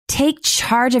Take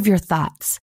charge of your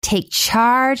thoughts. Take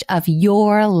charge of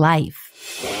your life.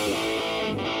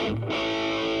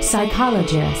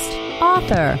 Psychologist,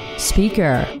 author,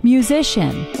 speaker,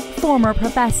 musician, former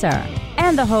professor,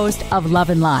 and the host of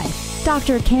Love and Life,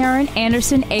 Dr. Karen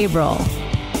Anderson-Abril.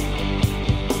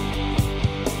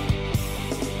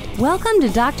 Welcome to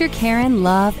Dr. Karen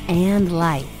Love and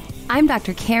Life. I'm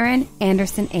Dr. Karen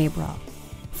Anderson-Abril.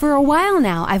 For a while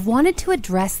now, I've wanted to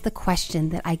address the question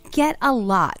that I get a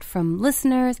lot from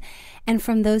listeners and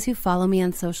from those who follow me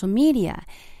on social media,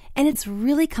 and it's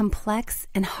really complex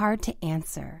and hard to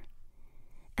answer.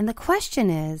 And the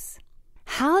question is,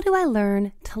 how do I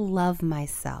learn to love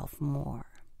myself more?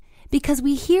 Because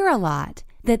we hear a lot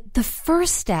that the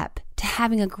first step to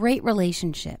having a great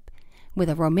relationship with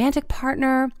a romantic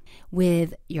partner,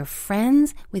 with your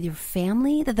friends, with your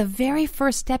family, that the very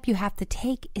first step you have to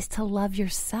take is to love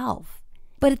yourself.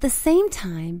 But at the same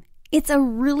time, it's a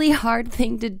really hard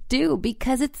thing to do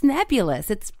because it's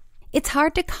nebulous. It's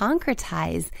hard to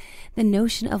concretize the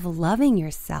notion of loving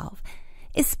yourself,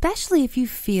 especially if you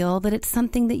feel that it's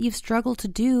something that you've struggled to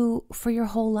do for your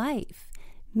whole life.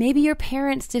 Maybe your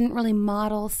parents didn't really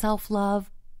model self-love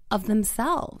of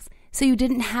themselves, so you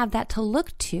didn't have that to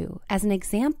look to as an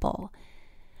example.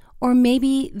 Or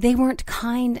maybe they weren't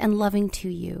kind and loving to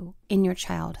you in your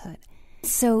childhood,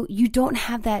 so you don't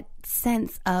have that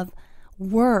sense of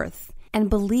worth and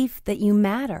belief that you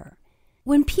matter.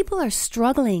 When people are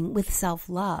struggling with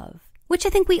self-love, which I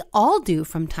think we all do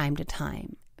from time to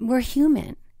time, we're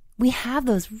human. We have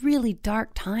those really dark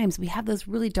times. We have those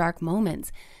really dark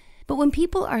moments. But when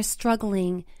people are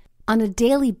struggling on a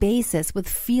daily basis with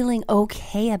feeling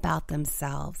okay about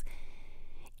themselves,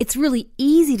 it's really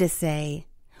easy to say,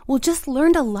 well, just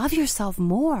learn to love yourself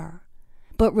more,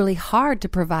 but really hard to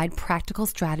provide practical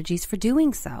strategies for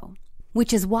doing so,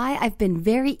 which is why I've been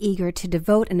very eager to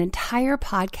devote an entire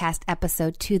podcast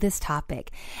episode to this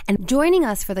topic. And joining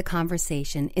us for the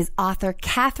conversation is author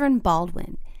Katherine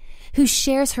Baldwin, who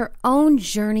shares her own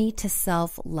journey to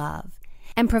self-love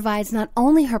and provides not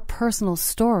only her personal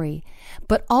story,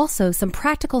 but also some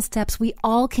practical steps we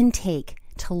all can take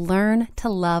to learn to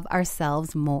love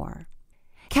ourselves more.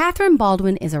 Katherine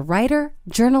Baldwin is a writer,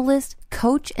 journalist,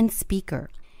 coach, and speaker.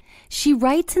 She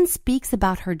writes and speaks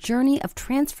about her journey of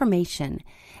transformation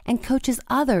and coaches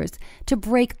others to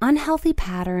break unhealthy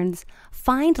patterns,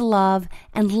 find love,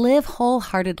 and live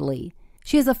wholeheartedly.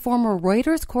 She is a former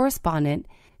Reuters correspondent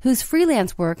whose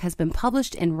freelance work has been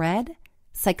published in Red,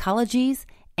 Psychologies,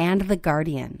 and The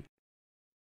Guardian.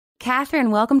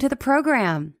 Katherine, welcome to the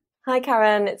program. Hi,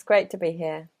 Karen. It's great to be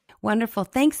here. Wonderful.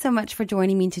 Thanks so much for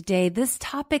joining me today. This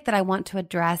topic that I want to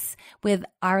address with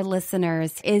our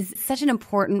listeners is such an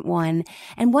important one,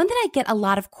 and one that I get a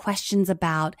lot of questions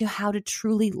about, how to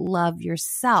truly love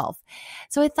yourself.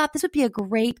 So I thought this would be a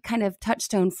great kind of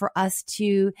touchstone for us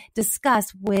to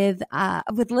discuss with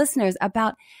listeners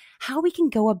about how we can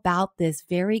go about this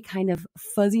very kind of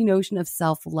fuzzy notion of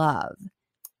self-love.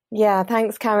 Yeah,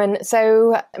 thanks, Karen.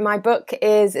 So my book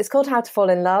it's called How to Fall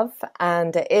in Love,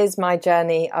 and it is my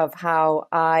journey of how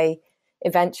I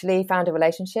eventually found a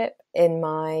relationship in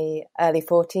my early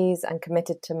 40s and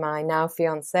committed to my now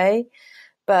fiancé.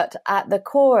 But at the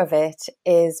core of it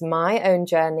is my own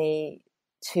journey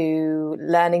to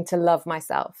learning to love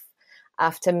myself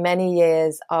after many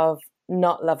years of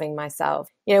not loving myself.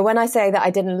 You know, when I say that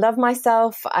I didn't love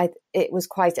myself, it was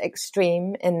quite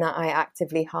extreme in that I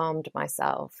actively harmed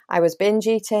myself. I was binge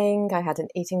eating, I had an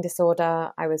eating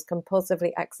disorder, I was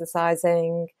compulsively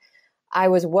exercising, I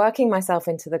was working myself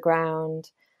into the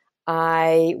ground,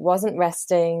 I wasn't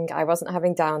resting, I wasn't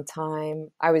having downtime,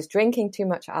 I was drinking too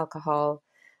much alcohol,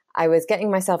 I was getting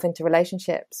myself into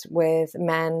relationships with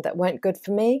men that weren't good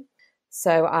for me.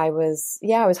 So I was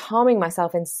harming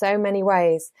myself in so many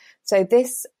ways. So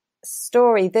this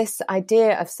story, this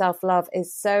idea of self-love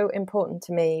is so important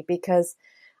to me because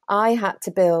I had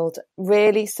to build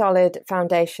really solid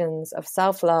foundations of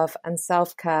self-love and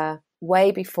self-care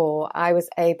way before I was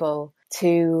able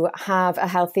to have a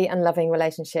healthy and loving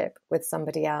relationship with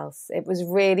somebody else. It was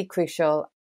really crucial.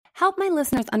 Help my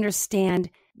listeners understand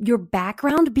your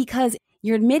background, because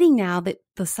you're admitting now that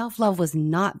the self-love was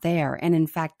not there. And in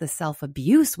fact, the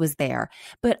self-abuse was there.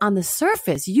 But on the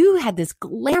surface, you had this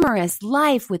glamorous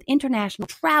life with international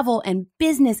travel and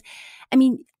business. I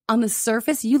mean, on the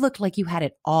surface, you looked like you had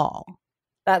it all.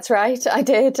 That's right. I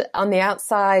did. On the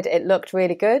outside, it looked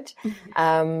really good.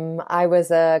 I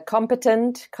was a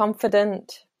competent,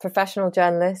 confident, professional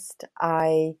journalist.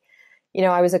 I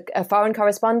was a foreign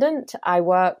correspondent. I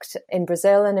worked in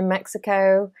Brazil and in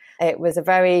Mexico. It was a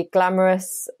very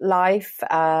glamorous life,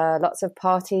 lots of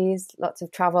parties, lots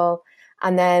of travel.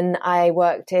 And then I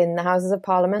worked in the Houses of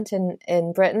Parliament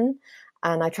in Britain,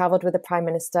 and I traveled with the Prime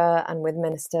Minister and with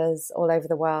ministers all over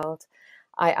the world.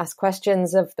 I asked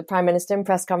questions of the Prime Minister in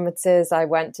press conferences. I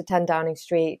went to 10 Downing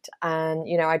Street and,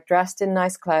 I dressed in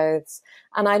nice clothes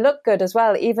and I looked good as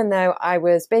well, even though I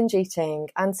was binge eating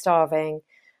and starving.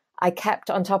 I kept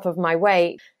on top of my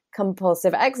weight,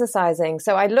 compulsive exercising.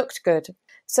 So I looked good.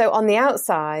 So on the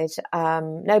outside,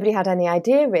 nobody had any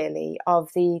idea really of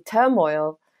the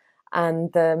turmoil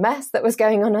and the mess that was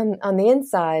going on the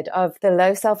inside, of the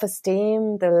low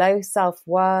self-esteem, the low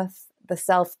self-worth, the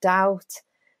self-doubt,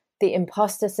 the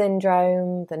imposter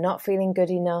syndrome, the not feeling good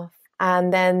enough,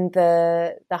 and then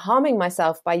the harming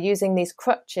myself by using these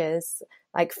crutches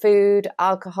like food,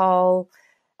 alcohol,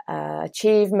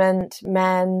 achievement,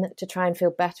 men, to try and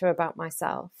feel better about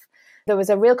myself. There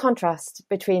was a real contrast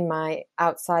between my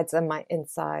outsides and my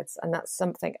insides. And that's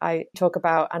something I talk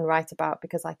about and write about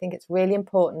because I think it's really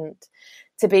important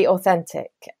to be authentic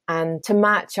and to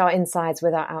match our insides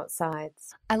with our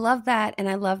outsides. I love that. And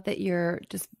I love that you're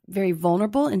just very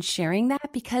vulnerable in sharing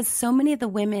that, because so many of the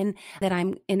women that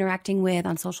I'm interacting with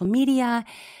on social media,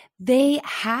 they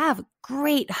have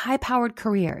great high-powered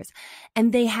careers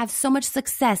and they have so much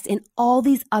success in all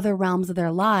these other realms of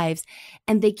their lives.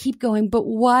 And they keep going, but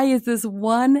why is this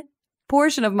one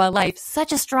portion of my life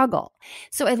such a struggle?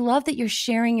 So I love that you're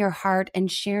sharing your heart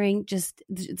and sharing just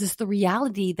the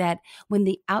reality that when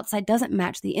the outside doesn't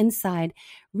match the inside,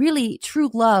 really true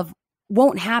love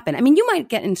won't happen. I mean, you might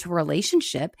get into a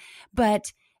relationship,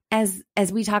 but as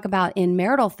we talk about in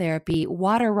marital therapy,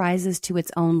 water rises to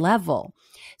its own level.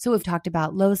 So we've talked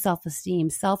about low self-esteem,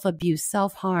 self-abuse,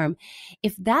 self-harm.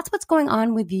 If that's what's going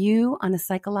on with you on a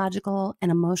psychological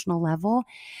and emotional level,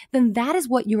 then that is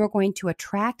what you are going to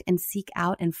attract and seek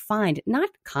out and find. Not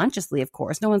consciously, of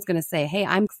course. No one's going to say, hey,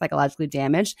 I'm psychologically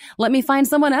damaged. Let me find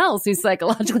someone else who's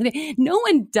psychologically damaged. No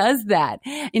one does that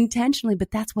intentionally,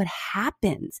 but that's what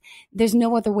happens. There's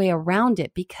no other way around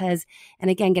it because, and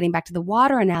again, getting back to the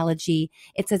water analogy,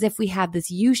 it's as if we have this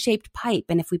U-shaped pipe,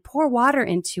 and if we pour water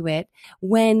into it,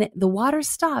 when the water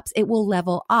stops, it will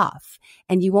level off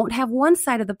and you won't have one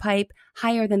side of the pipe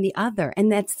higher than the other.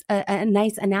 And that's a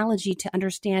nice analogy to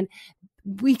understand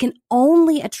we can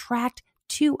only attract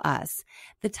to us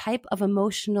the type of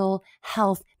emotional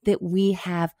health that we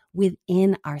have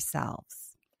within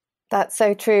ourselves. That's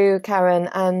so true, Karen.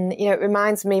 And, it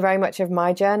reminds me very much of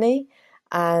my journey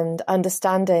and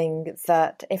understanding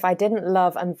that if I didn't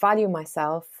love and value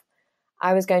myself,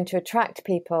 I was going to attract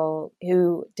people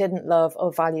who didn't love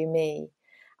or value me.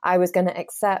 I was going to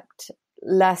accept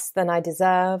less than I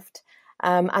deserved.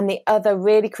 And the other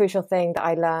really crucial thing that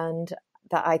I learned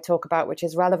that I talk about, which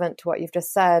is relevant to what you've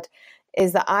just said,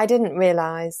 is that I didn't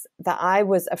realize that I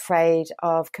was afraid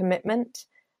of commitment,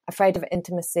 afraid of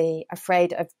intimacy,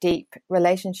 afraid of deep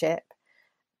relationship,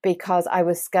 because I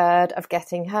was scared of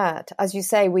getting hurt. As you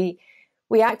say, we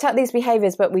act out these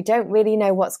behaviors, but we don't really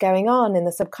know what's going on in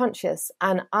the subconscious.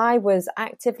 And I was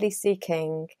actively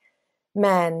seeking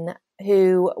men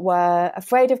who were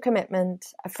afraid of commitment,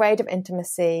 afraid of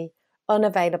intimacy,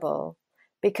 unavailable,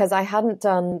 because I hadn't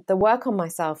done the work on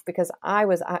myself, because I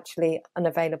was actually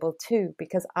unavailable too,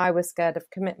 because I was scared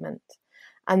of commitment.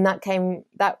 And that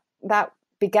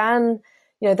began,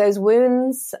 those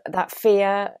wounds, that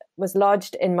fear was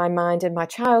lodged in my mind in my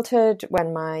childhood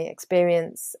when my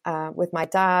experience with my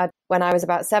dad, when I was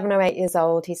about 7 or 8 years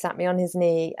old, he sat me on his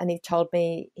knee and he told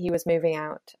me he was moving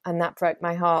out, and that broke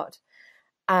my heart.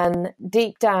 And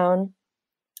deep down,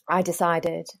 I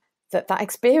decided that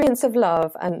experience of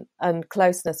love and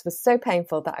closeness was so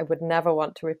painful that I would never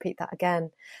want to repeat that again.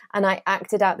 And I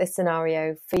acted out this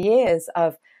scenario for years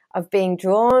of being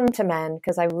drawn to men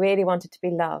because I really wanted to be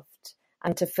loved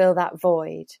and to fill that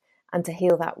void and to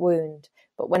heal that wound.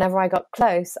 But whenever I got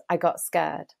close, I got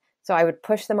scared. So I would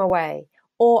push them away,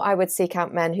 or I would seek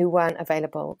out men who weren't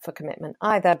available for commitment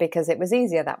either, because it was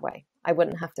easier that way. I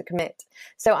wouldn't have to commit.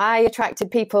 So I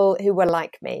attracted people who were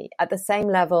like me, at the same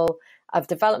level of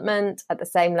development, at the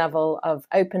same level of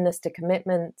openness to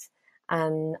commitment.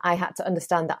 And I had to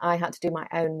understand that I had to do my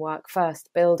own work first,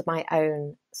 build my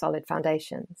own solid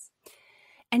foundations.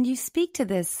 And you speak to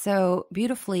this so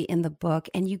beautifully in the book,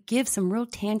 and you give some real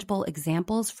tangible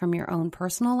examples from your own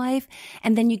personal life.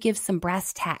 And then you give some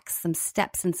brass tacks, some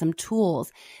steps and some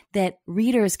tools that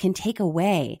readers can take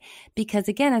away. Because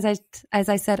again, as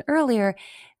I said earlier,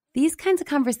 these kinds of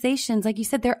conversations, like you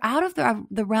said, they're out of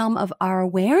the realm of our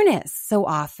awareness so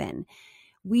often.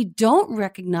 We don't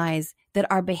recognize that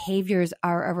our behaviors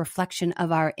are a reflection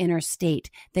of our inner state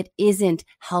that isn't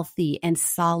healthy and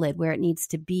solid where it needs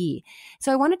to be.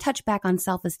 So I want to touch back on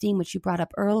self-esteem, which you brought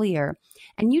up earlier.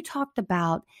 And you talked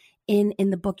about in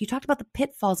the book, you talked about the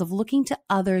pitfalls of looking to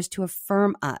others to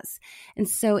affirm us. And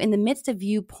so in the midst of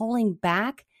you pulling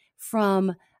back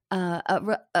from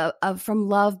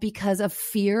love because of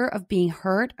fear of being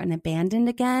hurt and abandoned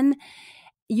again,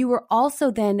 you were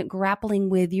also then grappling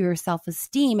with your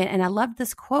self-esteem. And I love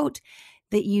this quote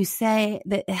that you say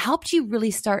that helped you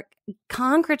really start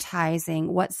concretizing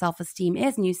what self-esteem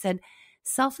is. And you said,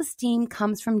 self-esteem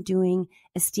comes from doing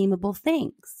esteemable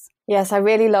things. Yes, I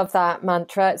really love that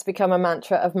mantra. It's become a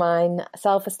mantra of mine.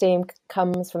 Self-esteem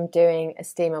comes from doing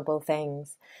esteemable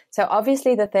things. So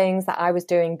obviously the things that I was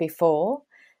doing before,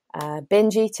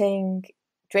 binge eating,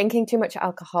 drinking too much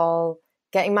alcohol,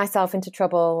 getting myself into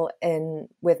trouble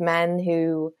with men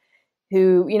who,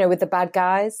 with the bad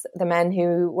guys, the men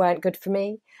who weren't good for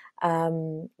me,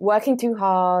 working too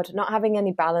hard, not having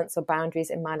any balance or boundaries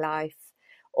in my life.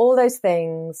 All those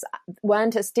things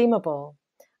weren't esteemable.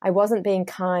 I wasn't being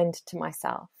kind to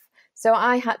myself. So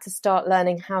I had to start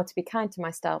learning how to be kind to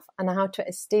myself and how to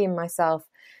esteem myself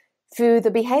through the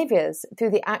behaviors,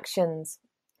 through the actions.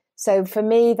 So for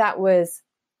me, that was,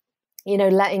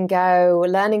 letting go,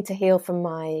 learning to heal from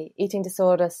my eating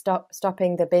disorder,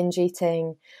 stopping the binge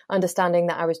eating, understanding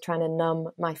that I was trying to numb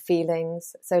my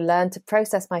feelings. So learn to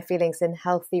process my feelings in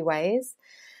healthy ways.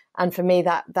 And for me,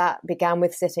 that began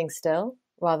with sitting still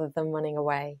rather than running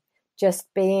away.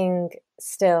 Just being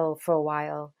still for a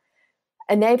while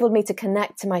enabled me to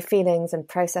connect to my feelings and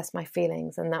process my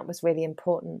feelings. And that was really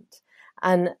important.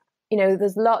 And,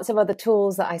 there's lots of other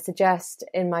tools that I suggest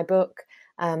in my book,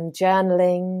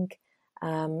 journaling,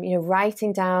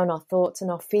 writing down our thoughts and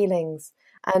our feelings.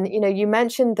 And, you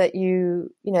mentioned that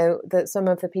that some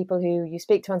of the people who you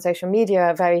speak to on social media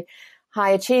are very high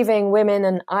achieving women.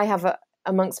 And I have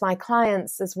amongst my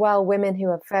clients as well, women who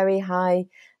are very high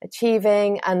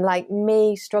achieving and like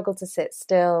me struggle to sit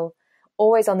still,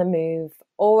 always on the move,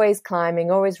 always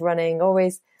climbing, always running,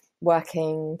 always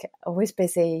working, always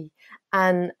busy.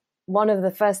 And one of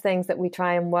the first things that we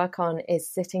try and work on is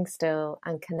sitting still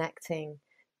and connecting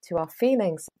to our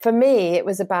feelings. For me, it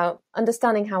was about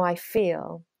understanding how I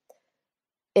feel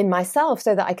in myself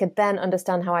so that I could then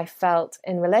understand how I felt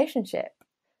in relationship.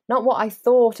 Not what I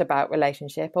thought about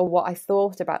relationship or what I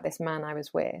thought about this man I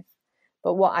was with,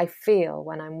 but what I feel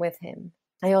when I'm with him.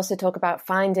 I also talk about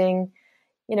finding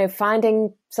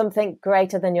something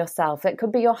greater than yourself. It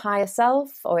could be your higher self,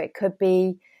 or it could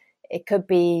be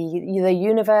the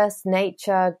universe,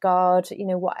 nature, God,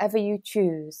 whatever you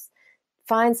choose.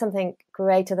 Find something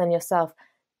greater than yourself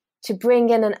to bring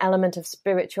in an element of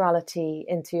spirituality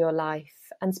into your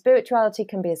life. And spirituality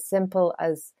can be as simple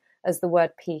as the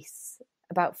word peace,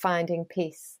 about finding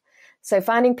peace. So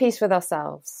finding peace with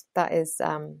ourselves, that is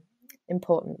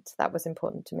important. That was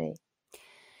important to me.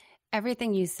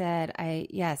 Everything you said, I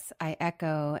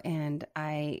echo and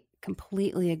I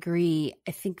completely agree.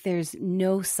 I think there's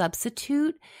no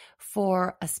substitute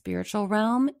for a spiritual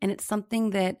realm. And it's something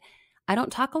that I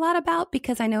don't talk a lot about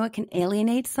because I know it can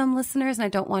alienate some listeners and I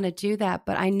don't want to do that.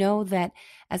 But I know that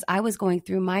as I was going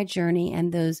through my journey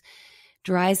and those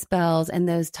dry spells and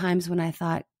those times when I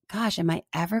thought, gosh, am I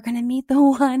ever going to meet the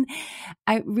one?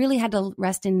 I really had to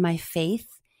rest in my faith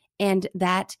and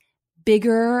that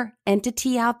bigger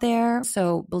entity out there.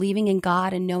 So believing in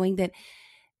God and knowing that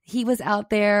he was out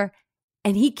there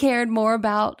and he cared more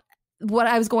about what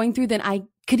I was going through than I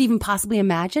could even possibly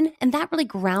imagine. And that really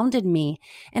grounded me.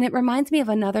 And it reminds me of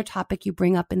another topic you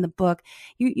bring up in the book.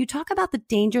 You talk about the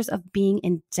dangers of being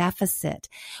in deficit,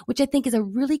 which I think is a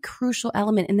really crucial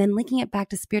element. And then linking it back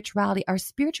to spirituality, our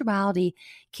spirituality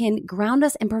can ground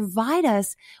us and provide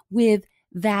us with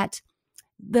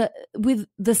the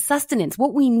sustenance,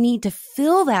 what we need to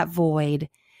fill that void,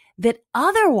 that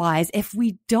otherwise, if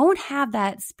we don't have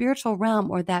that spiritual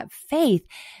realm or that faith,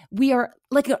 we are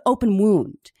like an open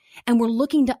wound and we're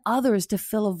looking to others to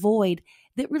fill a void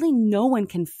that really no one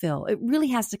can fill. It really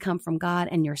has to come from God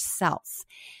and yourself.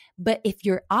 But if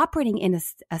you're operating in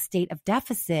a state of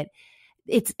deficit,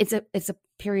 it's a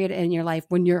period in your life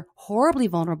when you're horribly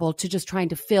vulnerable to just trying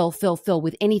to fill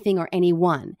with anything or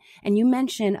anyone. And you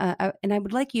mentioned, and I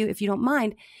would like you, if you don't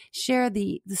mind, share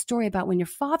the story about when your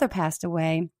father passed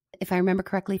away. If I remember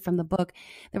correctly from the book,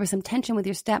 there was some tension with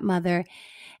your stepmother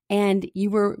and you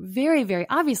were very, very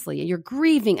obviously you're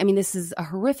grieving. I mean, this is a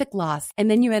horrific loss. And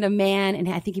then you had a man and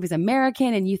I think he was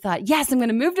American and you thought, yes, I'm going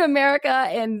to move to America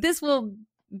and this will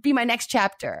be my next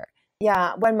chapter.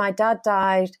 Yeah. When my dad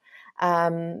died,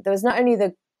 there was not only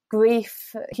the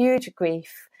grief, huge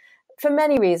grief, for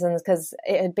many reasons, because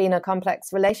it had been a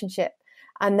complex relationship.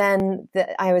 And then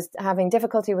I was having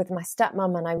difficulty with my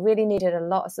stepmom and I really needed a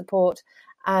lot of support.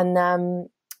 And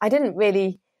I didn't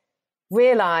really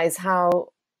realize how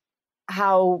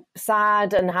how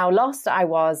sad and how lost I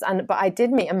was. But I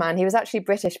did meet a man. He was actually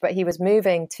British, but he was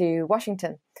moving to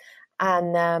Washington.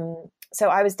 And so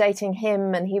I was dating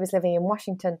him and he was living in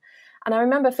Washington. And I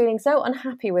remember feeling so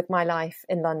unhappy with my life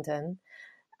in London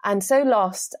and so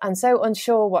lost and so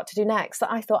unsure what to do next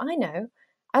that I thought, I know,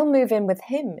 I'll move in with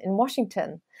him in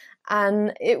Washington.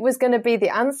 And it was going to be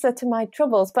the answer to my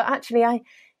troubles. But actually,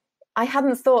 I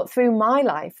hadn't thought through my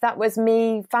life. That was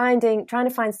me trying to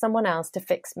find someone else to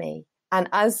fix me. And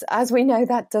as we know,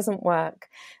 that doesn't work.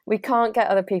 We can't get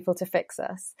other people to fix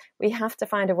us. We have to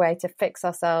find a way to fix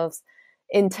ourselves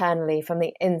internally from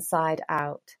the inside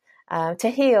out, to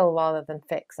heal rather than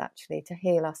fix, actually, to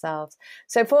heal ourselves.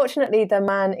 So fortunately, the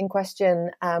man in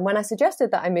question, when I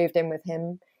suggested that I moved in with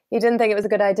him, he didn't think it was a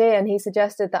good idea. And he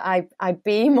suggested that I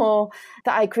be more,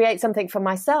 that I create something for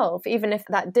myself, even if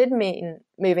that did mean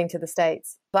moving to the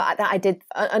States, but that I did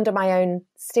under my own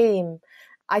steam.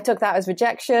 I took that as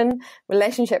rejection,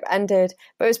 relationship ended,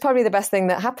 but it was probably the best thing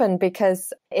that happened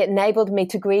because it enabled me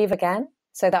to grieve again.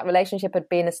 So that relationship had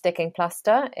been a sticking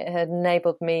plaster. It had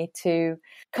enabled me to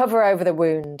cover over the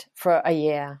wound for a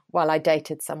year while I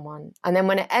dated someone. And then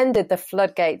when it ended, the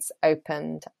floodgates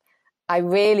opened. I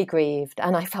really grieved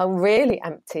and I felt really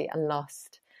empty and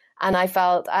lost. And I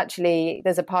felt, actually,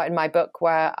 there's a part in my book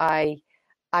where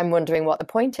I'm wondering what the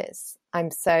point is.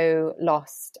 I'm so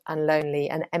lost and lonely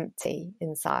and empty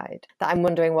inside that I'm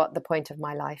wondering what the point of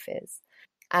my life is.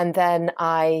 And then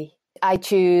I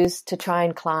choose to try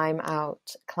and climb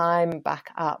back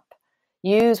up,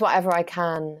 use whatever I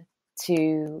can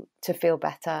to feel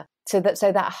better. So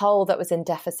that hole that was in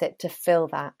deficit, to fill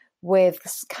that with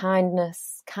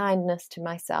kindness to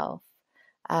myself.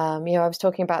 I was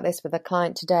talking about this with a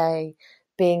client today,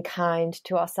 being kind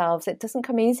to ourselves. It doesn't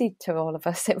come easy to all of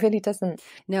us. It really doesn't.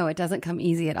 No, it doesn't come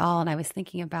easy at all. And I was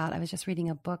just reading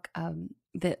a book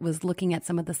that was looking at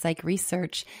some of the psych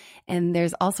research, and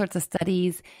there's all sorts of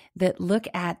studies that look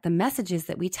at the messages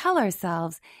that we tell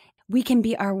ourselves. We can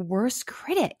be our worst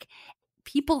critic.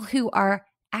 People who are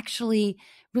actually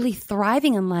really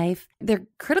thriving in life, they're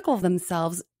critical of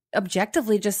themselves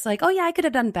objectively, just like, oh yeah, I could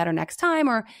have done better next time,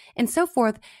 and so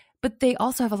forth. But they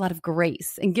also have a lot of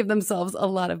grace and give themselves a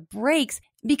lot of breaks,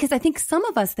 because I think some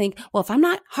of us think, well, if I'm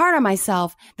not hard on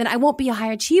myself, then I won't be a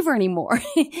high achiever anymore.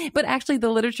 But actually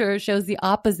the literature shows the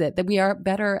opposite, that we are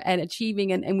better at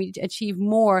achieving and we achieve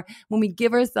more when we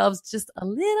give ourselves just a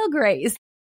little grace.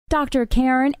 Dr.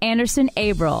 Karen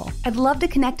Anderson-Abril. I'd love to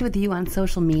connect with you on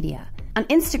social media. On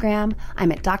Instagram,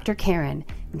 I'm at Dr. Karen,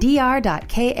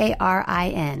 dr.karin.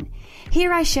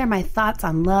 Here I share my thoughts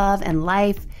on love and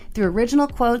life through original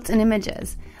quotes and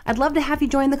images. I'd love to have you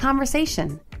join the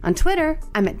conversation. On Twitter,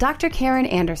 I'm at Dr. Karen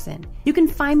Anderson. You can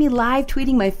find me live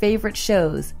tweeting my favorite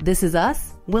shows, This Is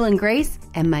Us, Will and Grace,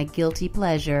 and my guilty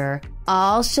pleasure,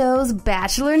 All Shows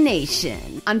Bachelor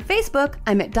Nation. On Facebook,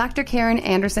 I'm at Dr. Karen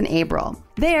Anderson-Abril.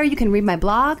 There you can read my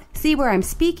blog, see where I'm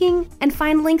speaking, and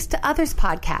find links to others'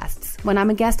 podcasts when I'm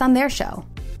a guest on their show.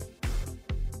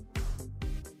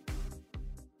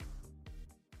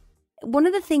 One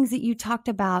of the things that you talked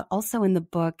about also in the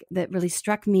book that really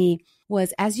struck me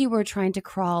was, as you were trying to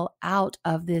crawl out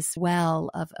of this well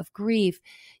of grief,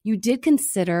 you did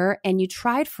consider and you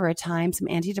tried for a time some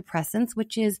antidepressants,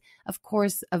 which is, of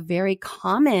course, a very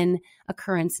common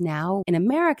occurrence now. In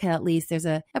America, at least, there's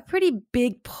a pretty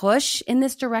big push in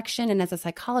this direction. And as a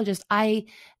psychologist, I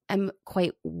am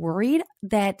quite worried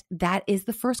that that is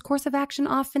the first course of action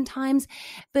oftentimes.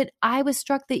 But I was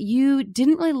struck that you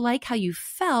didn't really like how you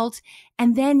felt.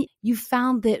 And then you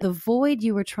found that the void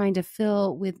you were trying to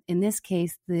fill with, in this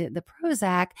case, the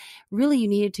Prozac, really you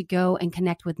needed to go and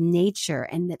connect with nature,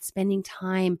 and that spending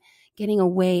time getting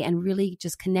away and really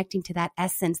just connecting to that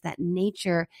essence, that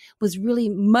nature, was really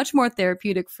much more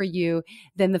therapeutic for you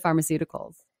than the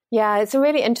pharmaceuticals. Yeah, it's a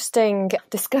really interesting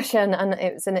discussion, and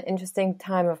it was an interesting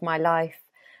time of my life.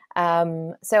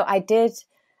 So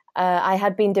I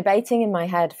had been debating in my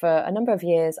head for a number of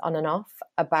years on and off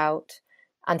about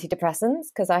antidepressants,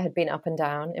 because I had been up and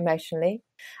down emotionally,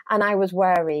 and I was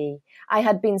wary. I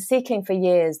had been seeking for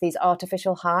years these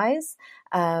artificial highs.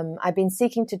 I'd been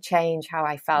seeking to change how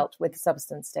I felt with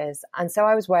substances, and so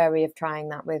I was wary of trying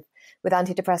that with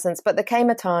antidepressants. But there came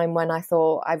a time when I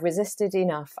thought, I've resisted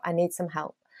enough, I need some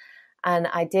help. And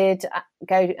I did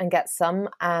go and get some,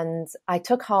 and I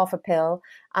took half a pill,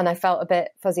 and I felt a bit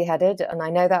fuzzy-headed, and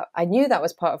I knew that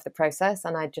was part of the process,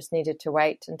 and I just needed to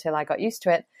wait until I got used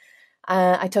to it.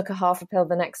 I took a half a pill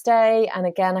the next day, and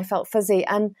again I felt fuzzy,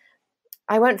 and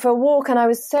I went for a walk, and I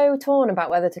was so torn about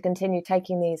whether to continue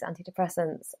taking these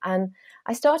antidepressants. And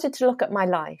I started to look at my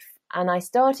life, and I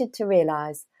started to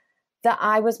realize that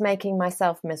I was making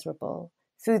myself miserable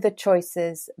through the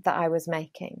choices that I was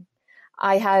making.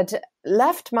 I had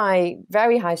left my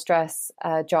very high stress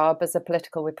job as a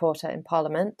political reporter in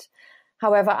Parliament.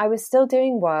 However, I was still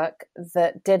doing work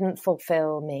that didn't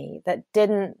fulfill me, that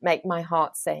didn't make my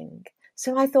heart sing.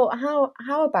 So I thought,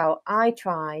 how about I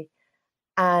try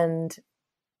and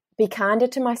be kinder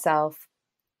to myself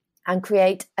and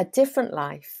create a different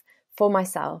life for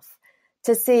myself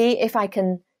to see if I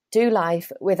can do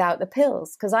life without the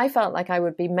pills, because I felt like I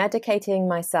would be medicating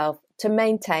myself to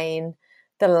maintain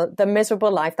the miserable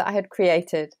life that I had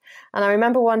created. And I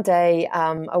remember one day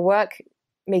a work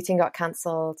meeting got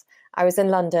cancelled. I was in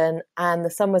London and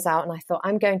the sun was out and I thought,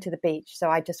 I'm going to the beach.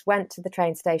 So I just went to the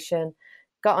train station,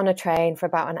 got on a train for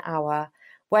about an hour,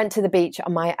 went to the beach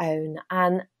on my own.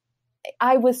 And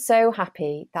I was so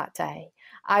happy that day.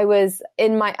 I was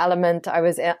in my element. I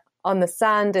was on the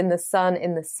sand, in the sun,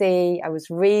 in the sea. I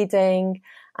was reading.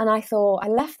 And I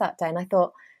left that day and I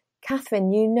thought,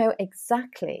 Katherine, you know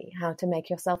exactly how to make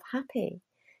yourself happy.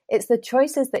 It's the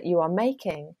choices that you are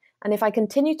making. And if I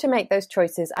continue to make those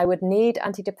choices, I would need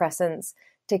antidepressants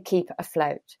to keep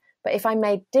afloat. But if I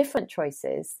made different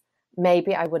choices,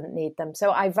 maybe I wouldn't need them. So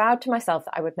I vowed to myself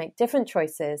that I would make different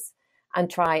choices and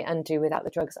try and do without the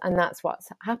drugs. And that's what's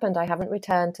happened. I haven't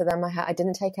returned to them. I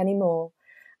didn't take any more.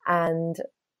 And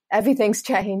everything's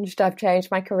changed. I've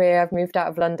changed my career. I've moved out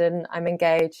of London. I'm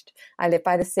engaged. I live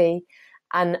by the sea.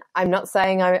 And I'm not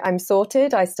saying I'm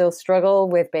sorted. I still struggle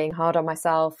with being hard on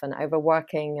myself and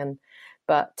overworking.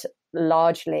 But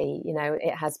largely,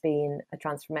 it has been a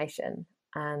transformation.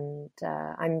 And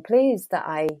I'm pleased that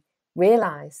I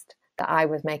realized that I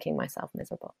was making myself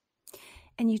miserable.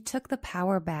 And you took the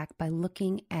power back by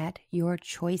looking at your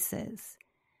choices.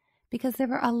 Because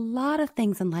there are a lot of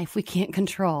things in life we can't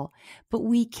control, but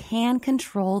we can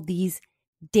control these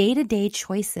day-to-day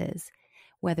choices,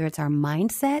 whether it's our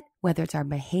mindset, whether it's our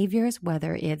behaviors,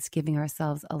 whether it's giving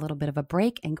ourselves a little bit of a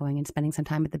break and going and spending some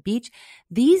time at the beach.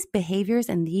 These behaviors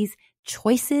and these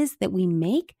choices that we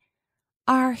make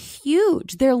are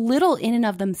huge. They're little in and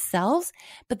of themselves,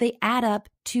 but they add up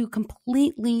to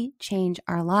completely change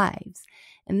our lives.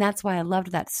 And that's why I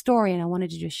loved that story and I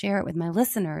wanted to just share it with my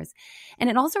listeners. And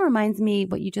it also reminds me,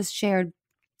 what you just shared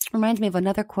reminds me of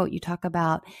another quote you talk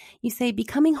about. You say,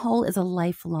 becoming whole is a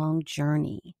lifelong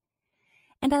journey.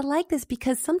 And I like this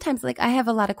because sometimes, I have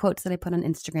a lot of quotes that I put on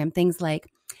Instagram, things like,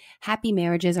 happy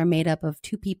marriages are made up of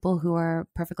two people who are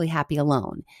perfectly happy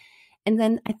alone. And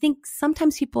then I think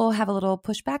sometimes people have a little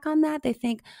pushback on that. They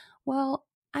think, well,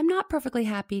 I'm not perfectly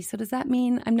happy, so does that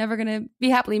mean I'm never going to be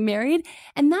happily married?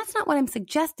 And that's not what I'm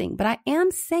suggesting. But I am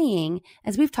saying,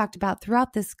 as we've talked about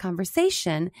throughout this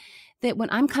conversation, that when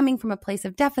I'm coming from a place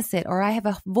of deficit or I have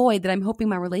a void that I'm hoping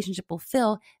my relationship will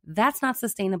fill, that's not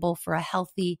sustainable for a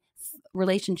healthy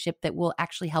relationship that will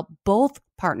actually help both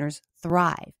partners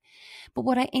thrive. But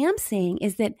what I am saying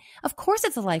is that, of course,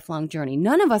 it's a lifelong journey.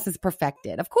 None of us is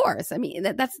perfected. Of course. I mean,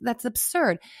 that's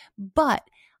absurd. But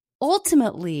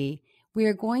ultimately, we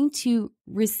are going to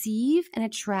receive and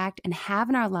attract and have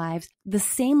in our lives the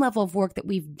same level of work that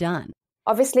we've done.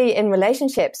 Obviously, in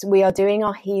relationships, we are doing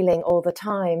our healing all the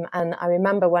time. And I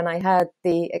remember when I heard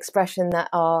the expression that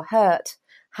our hurt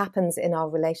happens in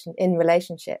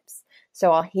relationships.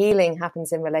 So our healing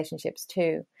happens in relationships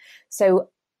too. So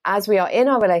as we are in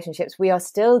our relationships, we are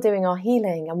still doing our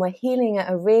healing, and we're healing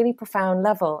at a really profound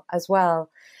level as well.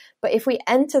 But if we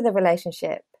enter the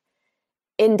relationship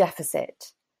in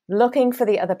deficit, looking for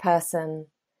the other person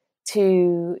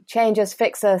to change us,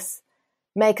 fix us,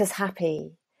 make us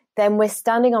happy, then we're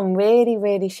standing on really,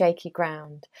 really shaky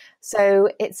ground. So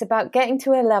it's about getting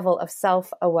to a level of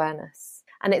self-awareness,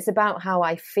 and it's about how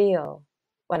I feel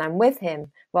when I'm with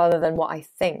him rather than what I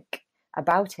think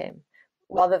about him,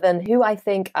 rather than who I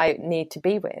think I need to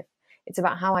be with. It's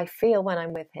about how I feel when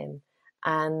I'm with him.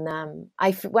 And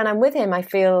when I'm with him, I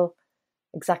feel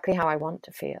exactly how I want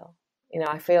to feel.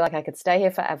 I feel like I could stay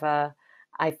here forever.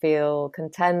 I feel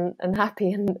content and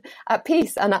happy and at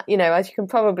peace. And, as you can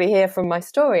probably hear from my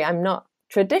story, I'm not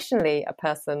traditionally a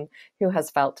person who has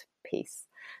felt peace.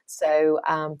 So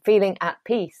feeling at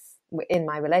peace in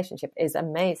my relationship is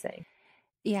amazing.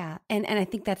 Yeah. And I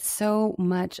think that's so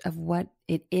much of what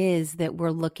it is that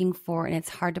we're looking for. And it's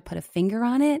hard to put a finger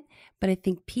on it, but I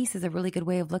think peace is a really good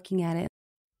way of looking at it.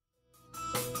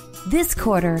 This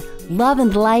quarter, Love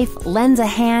and Life lends a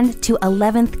hand to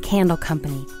 11th Candle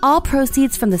Company. All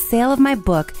proceeds from the sale of my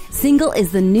book, Single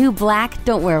is the New Black,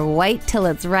 Don't Wear White Till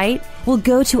It's Right, will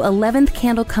go to 11th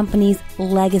Candle Company's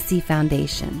Legacy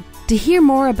Foundation. To hear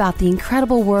more about the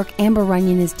incredible work Amber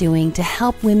Runyon is doing to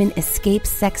help women escape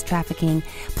sex trafficking,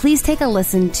 please take a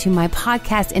listen to my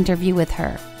podcast interview with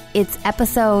her. It's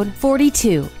episode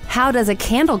 42. How does a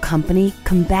candle company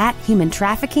combat human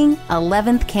trafficking?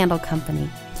 11th Candle Company.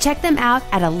 Check them out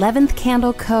at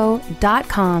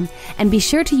 11thcandleco.com and be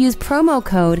sure to use promo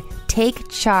code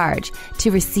TAKECHARGE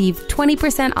to receive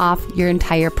 20% off your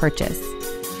entire purchase.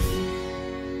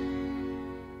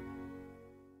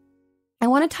 I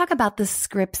want to talk about the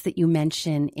scripts that you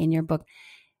mention in your book.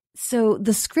 So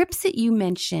the scripts that you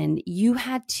mentioned, you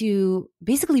had to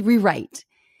basically rewrite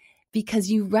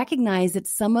because you recognize that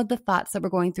some of the thoughts that were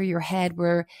going through your head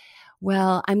were,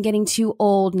 well, I'm getting too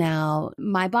old now.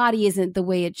 My body isn't the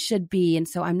way it should be, and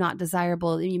so I'm not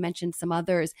desirable. And you mentioned some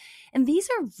others. And these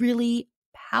are really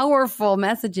powerful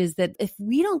messages that if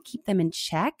we don't keep them in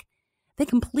check, they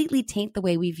completely taint the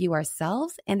way we view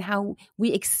ourselves and how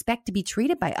we expect to be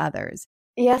treated by others.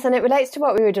 Yes, and it relates to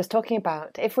what we were just talking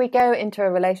about. If we go into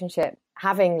a relationship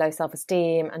having low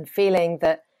self-esteem and feeling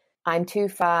that I'm too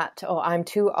fat or I'm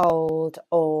too old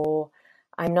or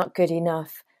I'm not good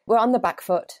enough, we're on the back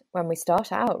foot when we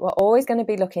start out. We're always going to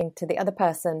be looking to the other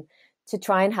person to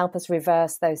try and help us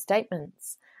reverse those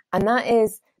statements. And that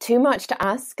is too much to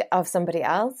ask of somebody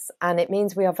else. And it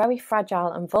means we are very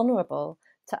fragile and vulnerable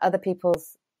to other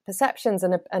people's perceptions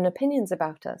and opinions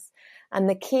about us. And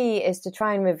the key is to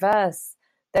try and reverse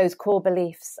those core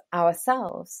beliefs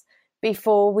ourselves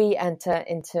before we enter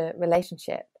into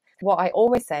relationship. What I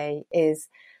always say is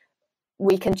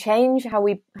we can change how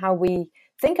we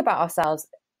think about ourselves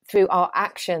through our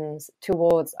actions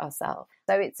towards ourselves.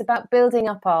 So it's about building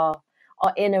up our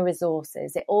inner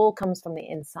resources. It all comes from the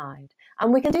inside.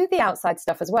 And we can do the outside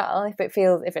stuff as well if it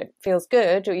feels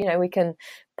good. You know, we can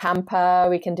pamper,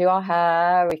 we can do our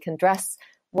hair, we can dress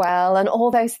well, and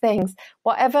all those things,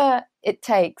 whatever it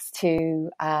takes to,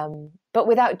 but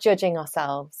without judging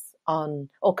ourselves on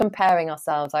or comparing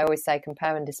ourselves. I always say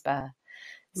compare and despair.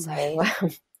 Right. So,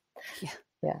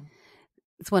 yeah.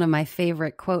 It's one of my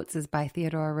favorite quotes is by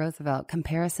Theodore Roosevelt.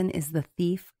 Comparison is the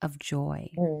thief of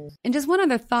joy. And just one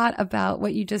other thought about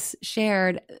what you just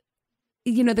shared.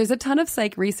 You know, there's a ton of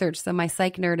psych research. So my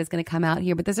psych nerd is going to come out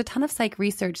here, but there's a ton of psych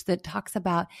research that talks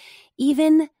about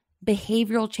even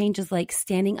behavioral changes like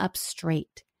standing up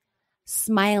straight,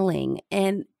 smiling.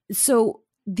 And so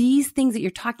these things that you're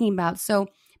talking about, so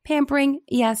pampering,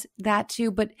 yes, that too,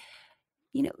 but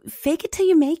you know, fake it till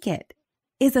you make it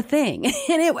is a thing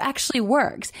and it actually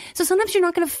works. So sometimes you're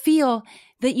not going to feel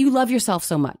that you love yourself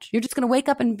so much. You're just going to wake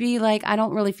up and be like, I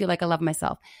don't really feel like I love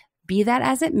myself. Be that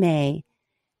as it may,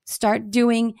 start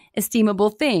doing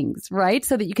esteemable things, right?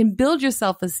 So that you can build your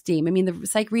self-esteem. I mean, the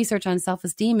psych research on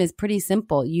self-esteem is pretty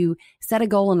simple. You set a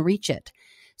goal and reach it.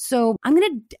 So I'm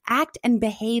going to act and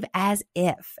behave as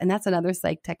if, and that's another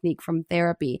psych technique from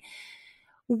therapy.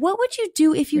 What would you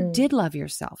do if you did love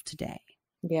yourself today?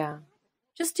 Yeah.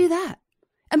 Just do that.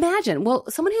 Imagine, well,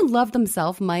 someone who loved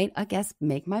themselves might, I guess,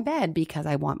 make my bed because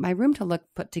I want my room to look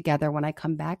put together when I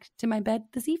come back to my bed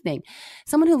this evening.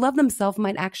 Someone who loved themselves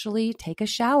might actually take a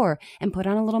shower and put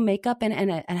on a little makeup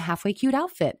and a halfway cute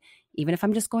outfit, even if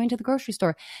I'm just going to the grocery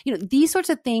store. You know, these sorts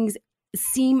of things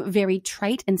seem very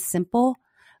trite and simple,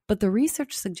 but the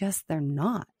research suggests they're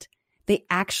not. They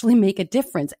actually make a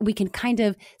difference. We can kind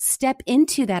of step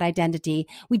into that identity.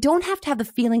 We don't have to have the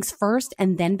feelings first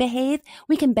and then behave.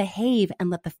 We can behave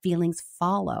and let the feelings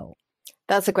follow.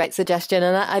 That's a great suggestion.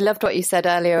 And I loved what you said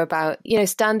earlier about, you know,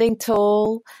 standing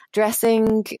tall,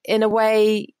 dressing in a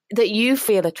way that you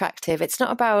feel attractive. It's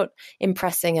not about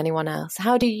impressing anyone else.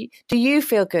 How do you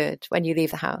feel good when you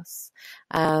leave the house?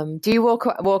 Do you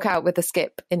walk out with a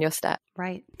skip in your step?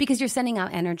 Right. Because you're sending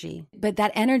out energy, but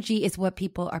that energy is what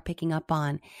people are picking up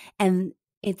on. And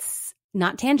it's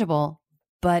not tangible,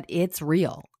 but it's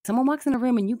real. Someone walks in a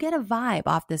room and you get a vibe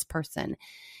off this person.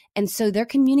 And so they're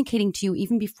communicating to you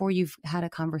even before you've had a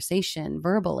conversation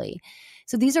verbally.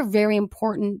 So these are very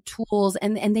important tools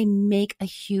and they make a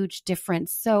huge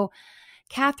difference. So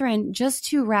Katherine, just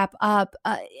to wrap up,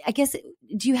 I guess,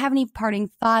 do you have any parting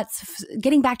thoughts?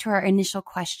 Getting back to our initial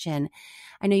question,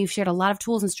 I know you've shared a lot of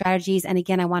tools and strategies. And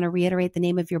again, I want to reiterate the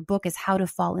name of your book is How to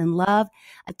Fall in Love,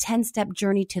 a 10-step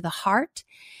journey to the heart.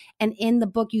 And in the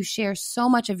book, you share so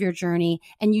much of your journey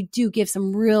and you do give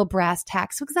some real brass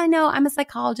tacks because I know I'm a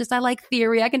psychologist. I like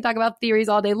theory. I can talk about theories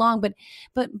all day long,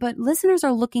 but listeners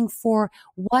are looking for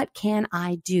what can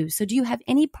I do? So do you have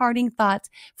any parting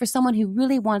thoughts for someone who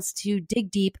really wants to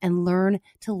dig deep and learn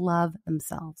to love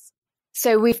themselves?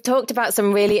 So we've talked about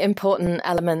some really important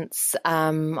elements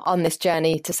on this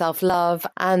journey to self-love.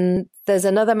 And there's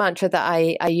another mantra that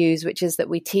I use, which is that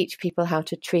we teach people how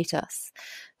to treat us.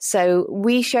 So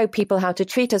we show people how to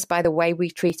treat us by the way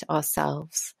we treat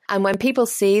ourselves. And when people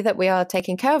see that we are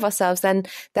taking care of ourselves, then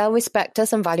they'll respect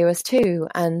us and value us too.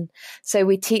 And so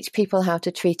we teach people how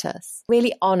to treat us,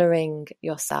 really honoring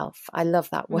yourself. I love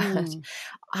that word.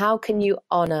 How can you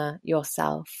honor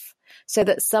yourself so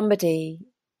that somebody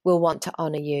will want to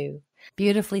honor you?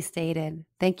 Beautifully stated.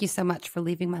 Thank you so much for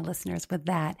leaving my listeners with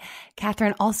that.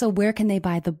 Katherine, also, where can they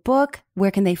buy the book?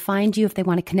 Where can they find you if they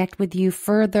want to connect with you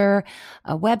further?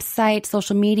 A website,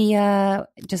 social media?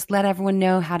 Just let everyone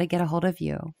know how to get a hold of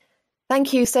you.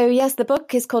 Thank you. So yes, the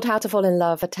book is called How to Fall in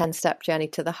Love, A 10-Step Journey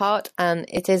to the Heart, and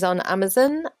it is on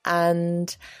Amazon.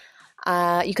 And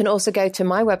you can also go to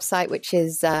my website, which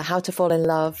is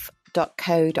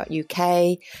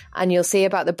howtofallinlove.co.uk, and you'll see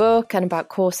about the book and about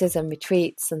courses and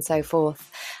retreats and so forth.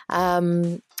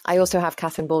 I also have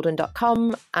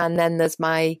katherinebaldwin.com, and then there's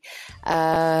my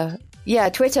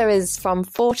Twitter is from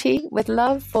 40 with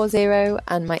love 40,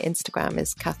 and my Instagram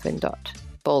is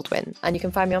katherine.baldwin, and you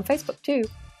can find me on Facebook too.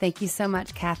 Thank you so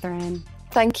much, Katherine.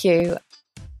 Thank you.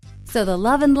 So the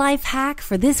Love and Life hack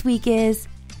for this week is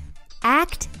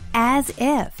act as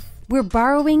if. We're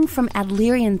borrowing from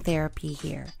Adlerian therapy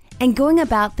here and going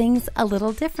about things a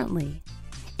little differently.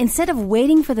 Instead of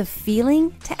waiting for the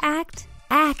feeling to act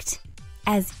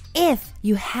as if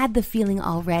you had the feeling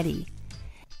already.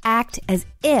 Act as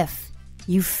if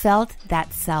you felt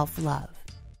that self-love.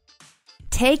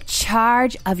 Take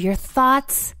charge of your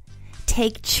thoughts.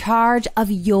 Take charge of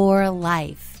your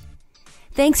life.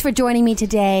 Thanks for joining me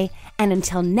today, and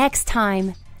until next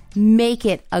time, make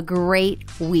it a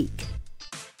great week.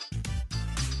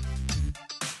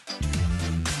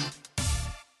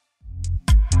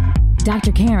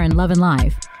 Dr. Karen Love and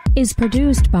Life is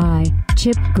produced by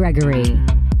Chip Gregory,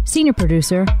 senior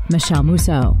producer Michelle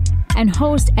Mousseau, and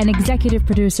host and executive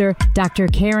producer Dr.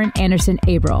 Karen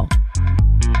Anderson-Abril.